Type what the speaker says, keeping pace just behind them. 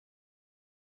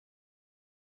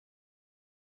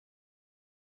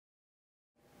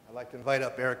like to invite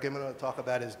up Dr. Guilleminault to talk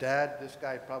about his dad. This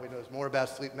guy probably knows more about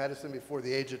sleep medicine before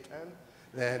the age of 10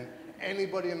 than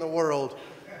anybody in the world,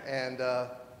 and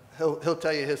he'll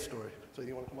tell you his story. So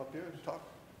you want to come up here and talk?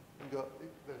 And go,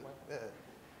 yeah.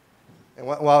 And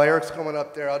while Eric's coming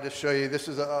up there, I'll just show you, this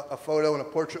is a photo and a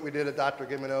portrait we did of Dr.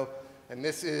 Guilleminault, and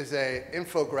this is an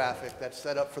infographic that's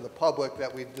set up for the public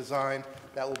that we designed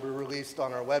that will be released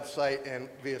on our website and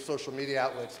via social media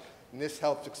outlets. And this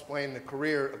helps explain the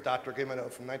career of Dr.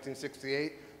 Guilleminault from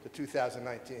 1968 to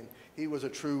 2019. He was a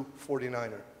true 49er.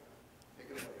 Take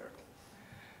it away, Eric.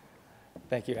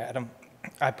 Thank you, Adam.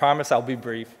 I promise I'll be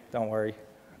brief, don't worry.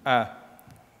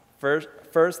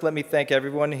 First, let me thank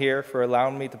everyone here for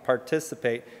allowing me to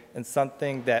participate in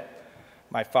something that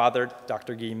my father,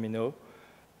 Dr. Guilleminault,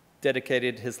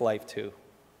 dedicated his life to.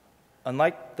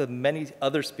 Unlike the many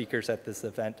other speakers at this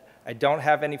event, I don't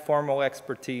have any formal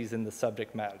expertise in the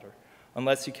subject matter,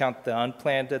 unless you count the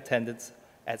unplanned attendance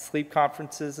at sleep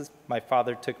conferences my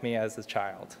father took me as a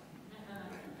child.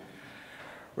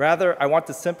 Rather, I want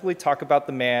to simply talk about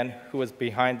the man who was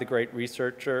behind the great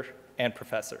researcher and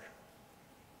professor.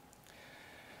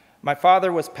 My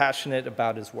father was passionate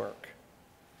about his work.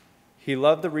 He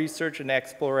loved the research and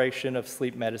exploration of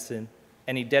sleep medicine,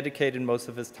 and he dedicated most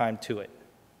of his time to it.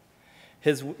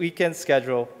 His weekend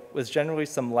schedule was generally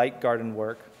some light garden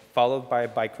work, followed by a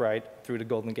bike ride through the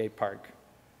Golden Gate Park,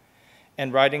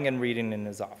 and writing and reading in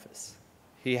his office.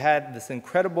 He had this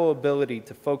incredible ability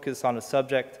to focus on a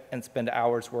subject and spend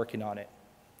hours working on it.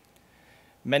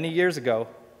 Many years ago,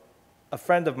 a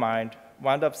friend of mine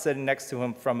wound up sitting next to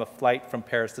him from a flight from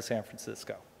Paris to San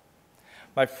Francisco.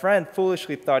 My friend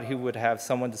foolishly thought he would have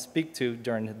someone to speak to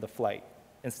during the flight.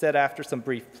 Instead, after some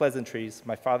brief pleasantries,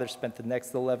 my father spent the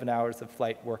next 11 hours of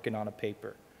flight working on a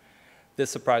paper.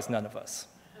 This surprised none of us.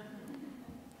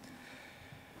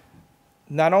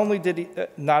 Not only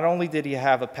did he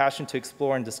have a passion to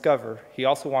explore and discover, he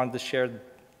also wanted to share,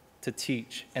 to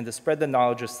teach, and to spread the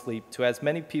knowledge of sleep to as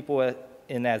many people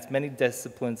in as many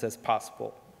disciplines as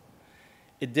possible.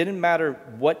 It didn't matter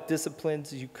what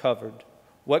disciplines you covered,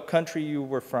 what country you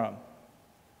were from.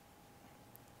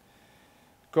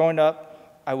 Growing up,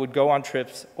 I would go on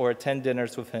trips or attend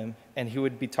dinners with him, and he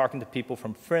would be talking to people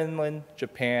from Finland,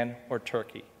 Japan, or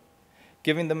Turkey,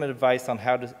 giving them advice on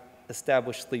how to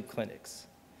establish sleep clinics.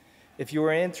 If you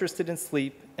were interested in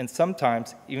sleep, and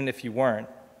sometimes, even if you weren't,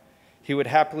 he would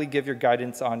happily give your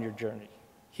guidance on your journey.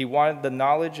 He wanted the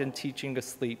knowledge and teaching of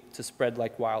sleep to spread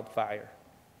like wildfire.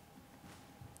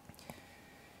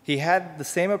 He had the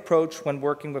same approach when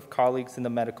working with colleagues in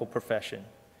the medical profession.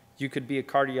 You could be a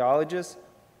cardiologist,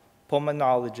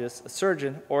 pulmonologist, a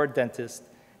surgeon, or a dentist,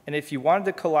 and if you wanted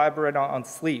to collaborate on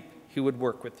sleep, he would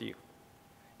work with you.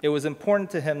 It was important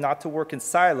to him not to work in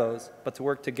silos, but to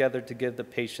work together to give the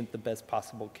patient the best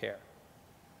possible care.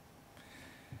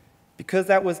 Because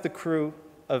that was the crew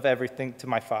of everything to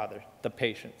my father, the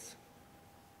patients.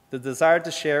 The desire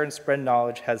to share and spread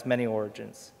knowledge has many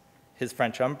origins. His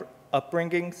French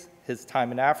upbringings, his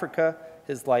time in Africa,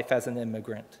 his life as an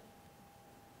immigrant.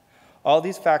 All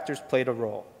these factors played a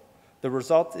role. The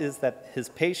result is that his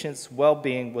patients'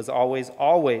 well-being was always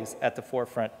at the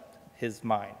forefront of his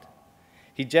mind.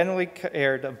 He genuinely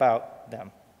cared about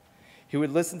them. He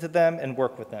would listen to them and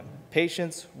work with them.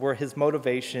 Patients were his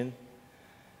motivation,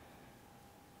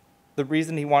 the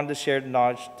reason he wanted to share the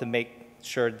knowledge to make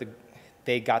sure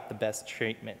they got the best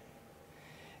treatment.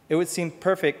 It would seem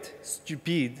perfect,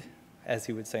 stupide, as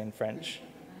he would say in French,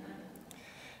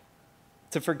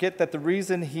 to forget the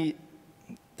reason he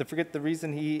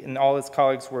and all his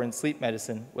colleagues were in sleep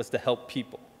medicine was to help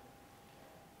people.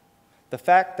 The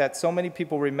fact that so many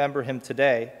people remember him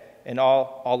today and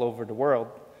all over the world,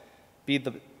 be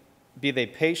they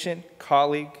patient,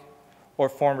 colleague, or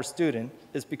former student,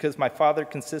 is because my father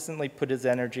consistently put his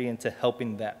energy into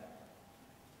helping them.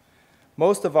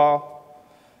 Most of all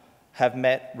have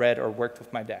met, read, or worked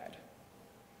with my dad.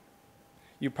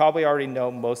 You probably already know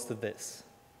most of this.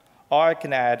 All I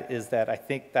can add is that I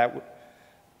think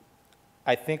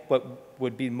what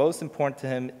would be most important to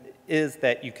him is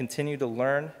that you continue to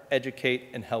learn, educate,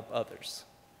 and help others.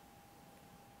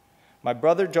 My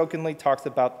brother jokingly talks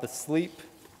about the sleep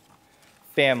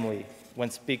family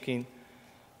when speaking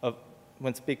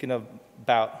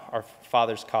about our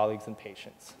father's colleagues and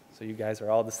patients. So you guys are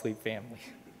all the sleep family.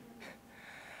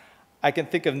 I can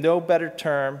think of no better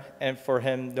term, and for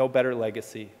him, no better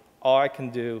legacy. All I can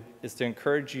do is to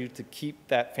encourage you to keep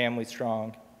that family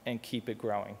strong and keep it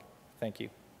growing. Thank you.